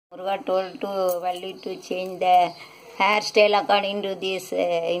Muruga told to Valli to change the hairstyle according to this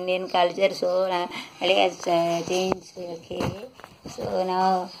Indian culture. So Valli has changed. Okay. So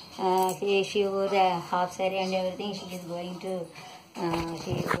now she wore a half saree and everything. She is going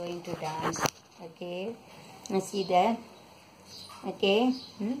to dance. Okay. See that. Okay.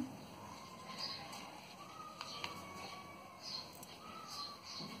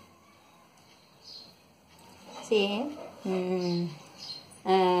 See.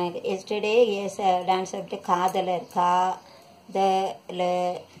 Yesterday, yes, dance of the Kadalar, Ka-the-la-ir,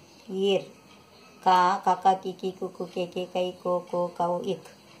 Ka-ka-ka, ki-ki, ku-ku, ke-ke, kai, ko-ko, kau, ik,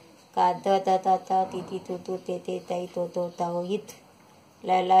 Ka-da-da-da-da, ti-ti-tu-tu, te-te-tai, to-to-tau, it,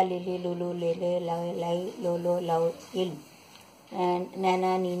 la-la-li-li-lu-lu, le-le, lai, lo-lo, lau, il,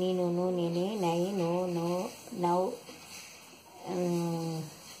 na-na, ni-ni, nu-nu, ni-ni, nai, no, now,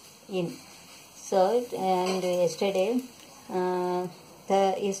 in. So, and yesterday,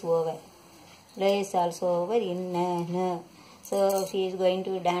 the is over. La is also over in na. So she is going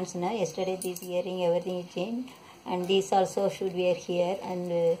to dance now. Yesterday this earring everything is changed, and this also should wear here, and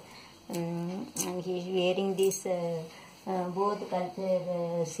he is wearing this both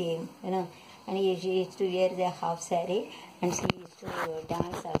culture same, and she is to wear the half saree, and she is to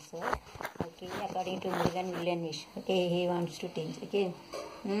dance also. Okay, according to Murugan Villanish. Okay, he wants to change. Okay.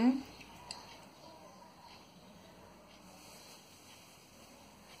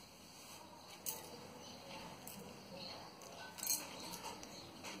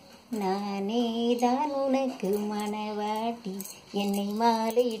 நானே தான் உனக்கு மணவாட்டி என்னை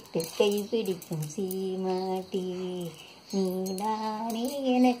மாலையிட்டு கைப்பிடிக்கும் சீமாட்டி நீதானே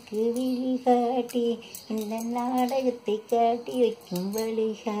எனக்கு விழிகாட்டி இந்த நாடகத்தை காட்டி வைக்கும்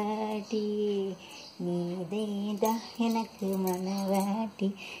வழிகாட்டி நீதேதான் எனக்கு மணவாட்டி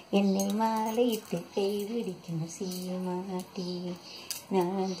என்னை மாலையிட்டு கைப்பிடிக்கும் சீமாட்டி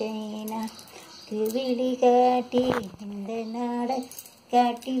நான் தேனாக்கு விழிகாட்டி இந்த நாடக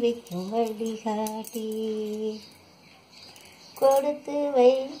காட்டி வைக்கும் வழிகாட்டி கொடுத்து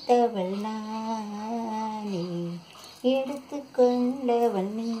வைத்தவள் நானே எடுத்து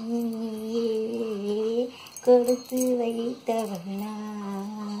கொண்டவள் நீயே கொடுத்து வைத்தவள்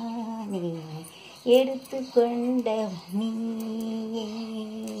நானே எடுத்து கொண்டவள் நீயே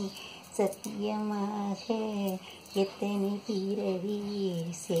சத்தியமாக எத்தனை பிறவி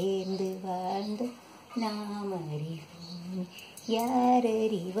சேர்ந்து வாழ்ந்து நாம் அறிவோம் யார்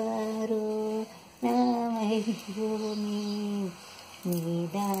அறிவாரோ நாம் அறிவோமே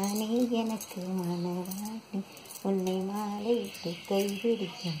நீதானே எனக்கு மணவாட்டி உன்னை மாலையிட்டு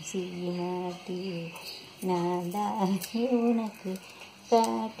கைபிடிக்கும் சீமாட்டி நான் தானே உனக்கு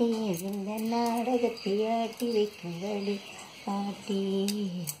காட்டி இந்த நாடகத்தை ஆட்டி வைக்கும் வழி காட்டி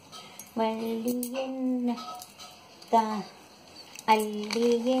வள்ளி என்ன தான் அள்ளி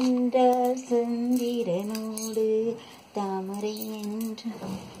என்ற சந்திரனோடு தாமரை என்ற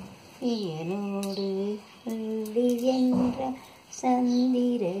இயனோடு அள்ளி என்ற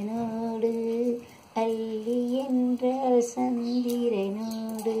சந்திரனோடு அள்ளி என்ற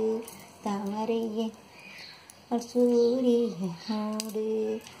சந்திரனோடு தாமரை சூரியனோடு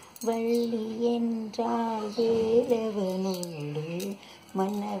வள்ளி என்றால் வேலவனோடு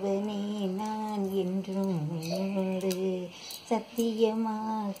மன்னவனே நான் என்றும் உன்னோடு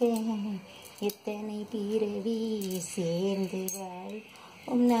சத்தியமாக எத்தனை பிறவி சேர்ந்து வாழ்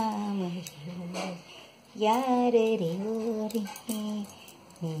நாமறிவோம் யாரறிவோரே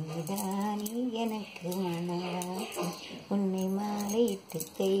நீதானே எனக்கு மணவாட்டி உன்னை மாலையிட்டு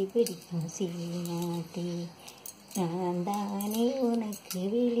கைப்பிடிக்கும் சீமாட்டி நான் தானே உனக்கு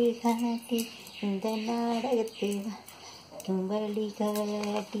விழிகாட்டி இந்த நாடகத்தை வைக்கும்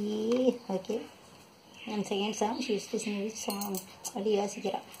வழிகாட்டி. Okay, and second song she is listening which song அப்படி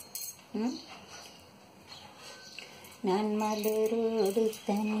யோசிக்கிறா. நான் மலரோடு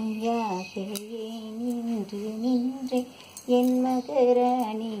தனியாக நின்றேன் என்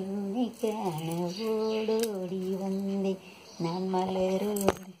மகராணி உன்னை காண ஓடோடி வந்தேன். நான்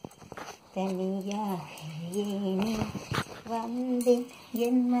மலரோடு தனியாக வந்தேன்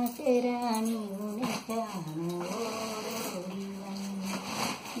என் மகராணி உன்னை காண ஓடோடி வந்தேன்.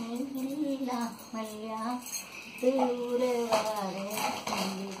 நீலாமல்யா உறவாட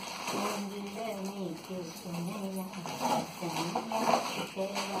மேய்க்கு துணையா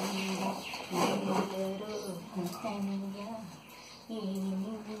தனியா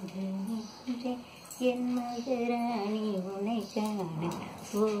நின்றே என் மகராணி உன்னை காண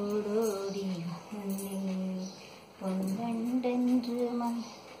ஓடோடி பொங்கண்டன்று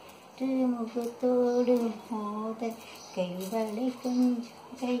மாற்று முகத்தோடு மோத கைவளை கொஞ்சம்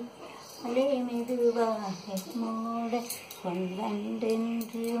கை அலே மெதுவாக மோட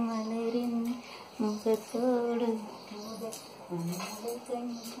பொங்கண்டென்று முகத்தோடு முதல் உன்னோடு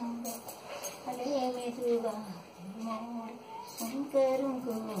கண்கொண்ட அலைய மெதுவாய்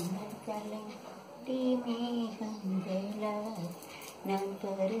கருங்கூந்தல் கலை மேகங்களாய் நான்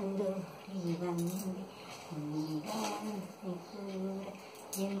பருந்தோடி வந்தேன் கூட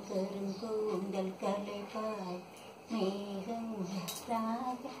என் கருங்கூந்தல் கலைப்பாய்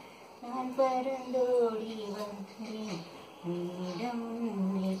மேகங்களாக நான் பருந்தோடி வந்தேன் நீடம்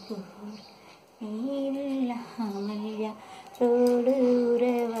நீல்லாமல் யாரோடு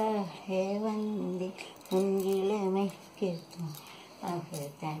உறவாக வந்தேன் உன் இளமைக்கு ஆக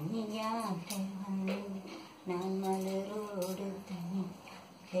தனியாக வந்தேன் நான் மலரோடு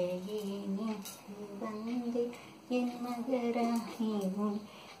தனியாக வந்தேன் என் மகராணி உன்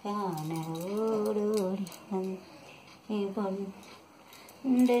காணவோடோடி வந்தேன்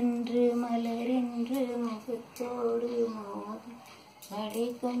பொன்றென்று மலரென்று முகத்தோடு மோதி அடை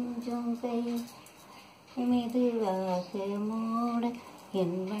கொஞ்சம் கை மெதுவாக மூட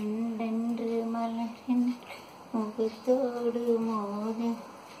என் வண்டென்று மலரென்று முகத்தோடு மோத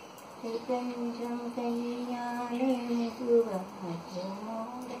கொஞ்சம் கையாலே மெதுவாக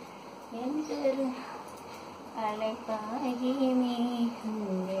மூட என் கரு அலைப்பாகி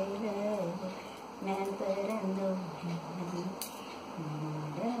மேகங்கள நான் பறந்தோடி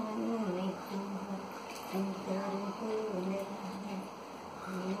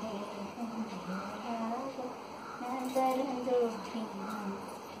நான் பறந்தோடி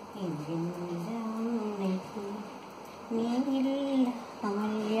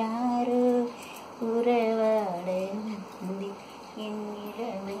நீல்லாமல் யாரோ உறவாட வந்து என்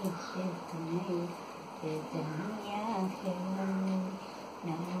இளமைக்கு துணை தனியாக வந்து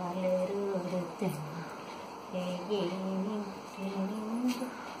நான் மலரோடு தனியே நின்று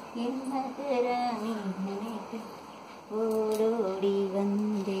என் மகராணி நினைத்து ஓடோடி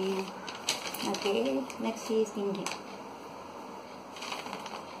வந்தேன். Okay, next is singing.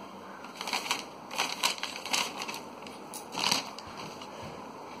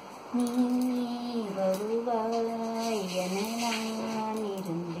 நீ வருவாய் என நான்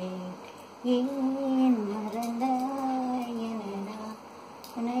இருந்தேன், ஏன் மறந்தாய் என நான்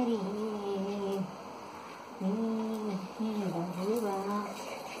உணரியேன். நீ வருவாய்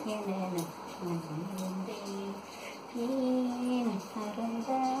என நான் இருந்தேன், ஏன்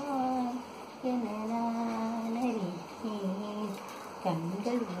மறந்தாய் என நான் அறியேன்.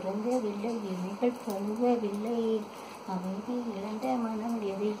 கண்கள் உறங்கவில்லை, இமைகள் பழுவவில்லை, அமைதி இழந்த மனம்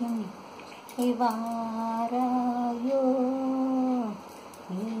எதையும் வாராயோ.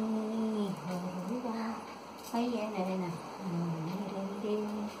 நீ வருவாய் என நான் இருந்தேன்,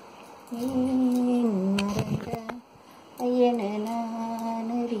 ஏன் மறந்தாய் என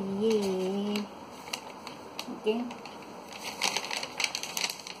நான் அறியேன். ஓகே,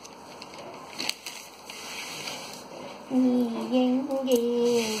 நீ எங்கே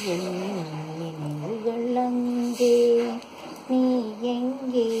என் நினைவுகள் அங்கே, நீ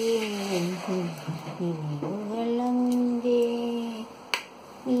எங்கே நினைவுகள் அங்கே.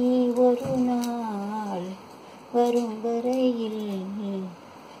 நீ ஒரு நாள் வரும் வரையில்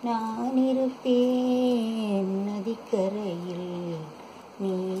நான் இருப்பேன் நதிக்கரையில்.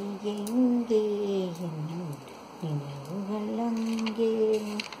 நீ எங்கே என் நினைவுகள் அங்கே.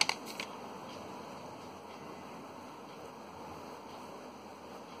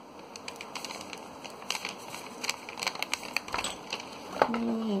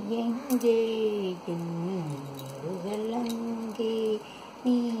 நீ எங்கே என் நினைவுகள் அங்கே.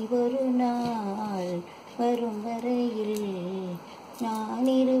 நீ ஒரு நாள் வரும் வரையில் நான்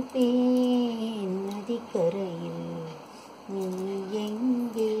இருப்பேன் நதிக்கரையில். நீ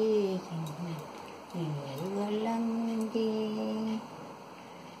எங்கே என் நினைவுகள் அங்கே.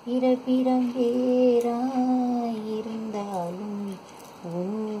 பிறப்பிடம் வேறாயிருந்தாலும்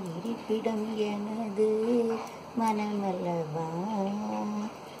உன் இருப்பிடம் எனது மனமல்லவா.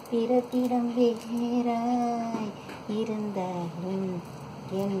 பிறப்பிடம் வேறாய் இருந்தாலும்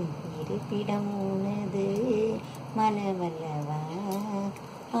என் இருப்பிடம் உனது மனமல்லவா.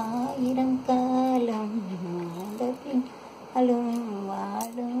 ஆயிரம் காலம் ஆண்ட பின்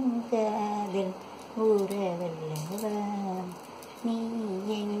வாழும் காதில் உறவல்லவா. நீ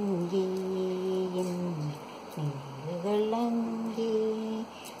எங்கே என் நினைவுகள் அங்கே.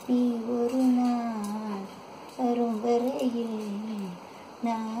 நீ ஒரு நாள் வரும் வரையில்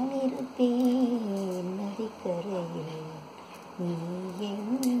நான் இருப்பேன் நதிக்கரையில். நீ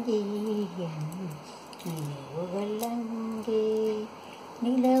எங்கே என் நினைவுகள் அங்கே.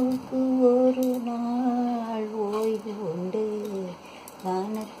 நிலவுக்கு ஒரு நாள் ஓய்வு உண்டு,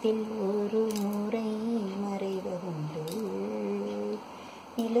 வானத்தில் ஒரு முறை மறைவதுண்டு.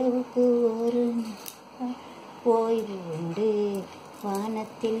 நிலவுக்கு ஒரு ஓய்வு உண்டு,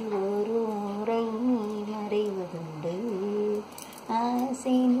 வானத்தில் ஒரு முறை மறைவதுண்டு,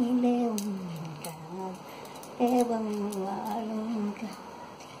 ஆசை நிலவும் தேவம் வாழும்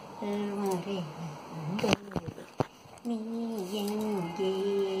மறைவதுண்டு. நீ எங்கே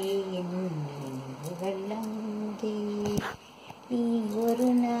என் வெள்ளங்கே, நீ ஒரு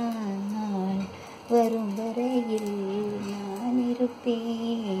நாள் வரும் வரையில் நான்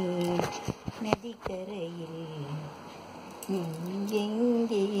இருப்பேன் நதிக்கரையில். நீ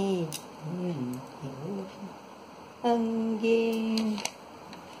எங்கே அங்கே.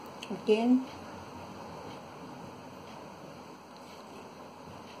 Okay, okay.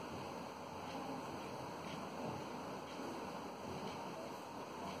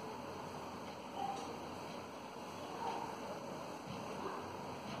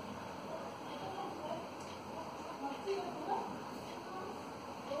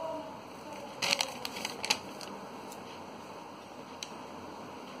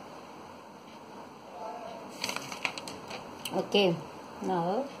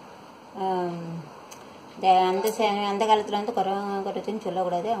 அந்த காலத்தில் வந்து குறைச்சின்னு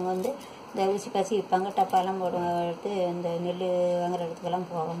சொல்லக்கூடாது. அவங்க வந்து இந்த ஊசி பாசி விற்பாங்க, டப்பாலாம் எடுத்து இந்த நெல் வாங்குற இடத்துக்கெல்லாம்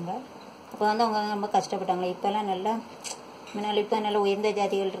போவாங்க. அப்போ வந்து அவங்க ரொம்ப கஷ்டப்பட்டாங்க. இப்போல்லாம் நல்லா முன்னால் இப்போ நல்லா உயர்ந்த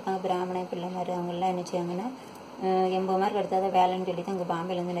ஜாதிகள் இருக்காங்க, பிராமண பிள்ளை மாதிரி. அவங்கெல்லாம் என்ன செய்வாங்கன்னா 80 மார்க் எடுத்தால் தான் வேலைன்னு சொல்லி தான் இங்கே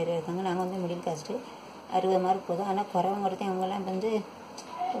பாம்பேலேருந்து நிறைய இருக்காங்க. நாங்கள் வந்து மிடில் காஸ்ட்டு 60 மார்க் போதும். ஆனால் குறவங்க கொடுத்து அவங்கெல்லாம் வந்து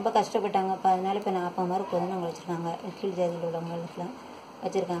ரொம்ப கஷ்டப்பட்டாங்க. அப்போ அதனால இப்போ 40 மார்க் போதும்னு அவங்க வச்சுருக்காங்க. கீழ் ஜாதியில் உள்ளவங்களுக்குலாம்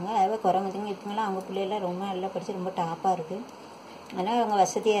வச்சுருக்காங்க. அதுவே குறவங்க இப்போங்களாம் அவங்க பிள்ளைலாம் ரொம்ப நல்லா படித்து ரொம்ப டாப்பாக இருக்குது. அதனால் அவங்க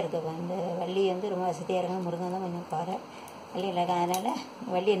வசதியாக இருக்குது. அந்த வள்ளி வந்து ரொம்ப வசதியாக இருக்காங்க. முருகன் தான் கொஞ்சம் குறை, வள்ளி இல்லை. அதனால்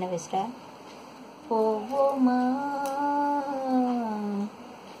வள்ளி என்ன பேசுகிறா, போவோமா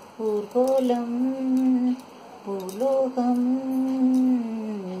ஊர்கோலம் பூலோகம்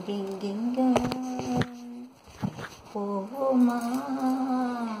எங்கெங்கும், போவோமா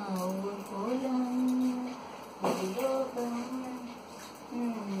ஊர்கோலம் பூலோகம்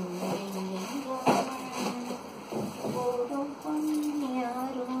எங்கெங்கும், போடும்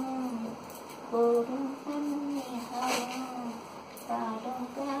பொன்னியாரும் போடும் பொன்னியாரும் காடும்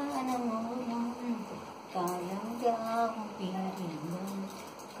காணமோரும் காலம் யாவும் பேரின்பம்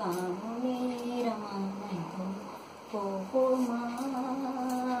காணும் நேரமானதும், போவோமா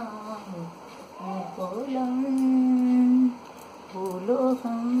ஊர்கோலம்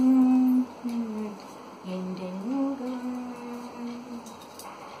பூலோகம் என்றெங்கும்.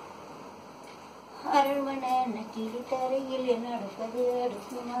 அரண்மனை கிளி தரையில் நடப்பது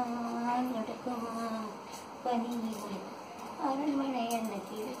அடுக்குமா நடக்குமா பனியில், அரண்மனை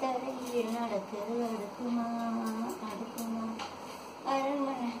கிளி தரையில் நடக்குது அடுக்குமா அடுக்குமா,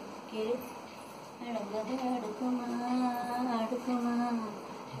 அரண்மனை கிளி நடப்பது அடுக்குமா அடுக்குமா,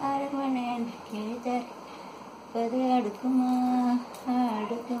 அரண்மனை கிளி தரைப்பது அடுக்குமா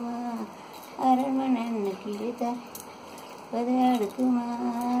அடுக்குமா, அரண்மனை கிளி தரைப்பது அடுக்குமா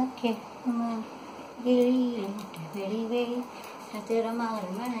கேட்குமா, வெளிவே சத்திரமா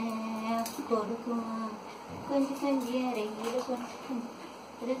அரண்மனை கொடுக்குமா, கொஞ்சம் கொஞ்சி அறையில் கொஞ்சம்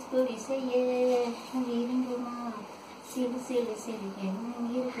பொடி செய்ய விரும்புமா, சிறு சிறு சிறு என்ன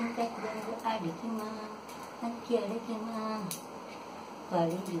இருக்கும் கத்துறது அடிக்குமா அக்கி அடைக்குமா,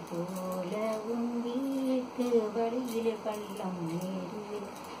 வழி போல உன் வீட்டு வழியில் பள்ளம் மேடு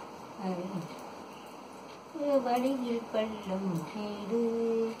வழியில் பள்ளம் மேடு,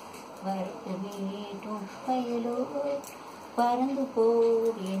 வரப்பு மேடும் பயலோ பறந்து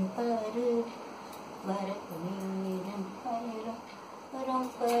போவேன் பாரு, வரப்பு மேடும் பயலோ வரம்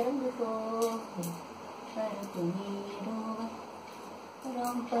பறந்து போவேன், வரப்பு மேடும்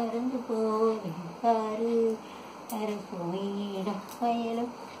வரம் பறந்து போவேன் பாரு, வரப்பு மேடும் பயலோ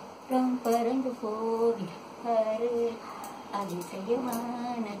வரம் பறந்து போவேன் பாரு,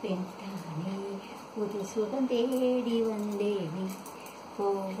 அதிசயமான பெண் தானே புது சுகம் தேடி வந்தேனே,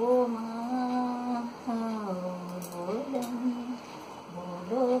 போவோமா பூலோகம்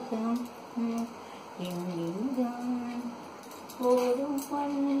பூலோகம் எங்கெங்கும், போடும்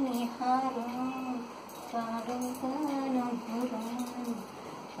பொன்னியாரும் காடும் காணும் புறம்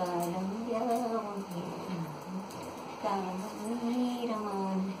காலம் யாவும் காணும்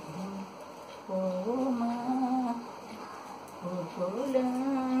நீரமான, போவோமா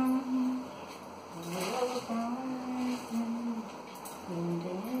பூலோகம் பூலோகம்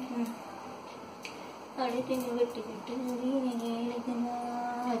என்று அழைத்து வெட்டுக்கிட்டு வீணைகளுக்குமா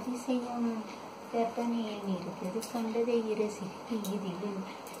அதிசயம் கற்பனையில் இருக்குது கண்டதை ரசித்து இதிலும்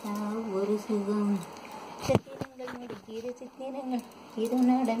ஒரு சுகம், சித்திரங்கள் முடிக்கிற சித்திரங்கள் இது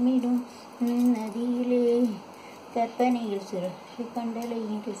நடமிடும் நதியிலே கற்பனையில் சுழற்சி கண்டலை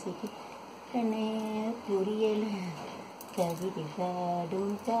ரசிக்க கண்ணே புரியல கவிதை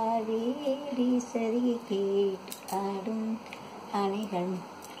பாடும் காவேரி சரி கேட்டு ஆடும் அணைகள்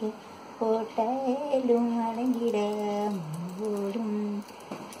போட்டாலும் அடங்கிட ஓடும்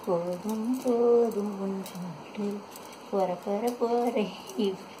போதும் போதும் ஒன்று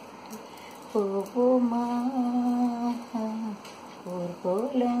போறேன் போவோமா ஒரு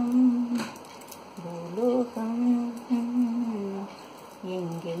கோலம் பூலோகம்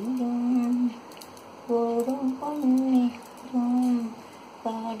எங்கெங்கும் போடும் பொண்ணு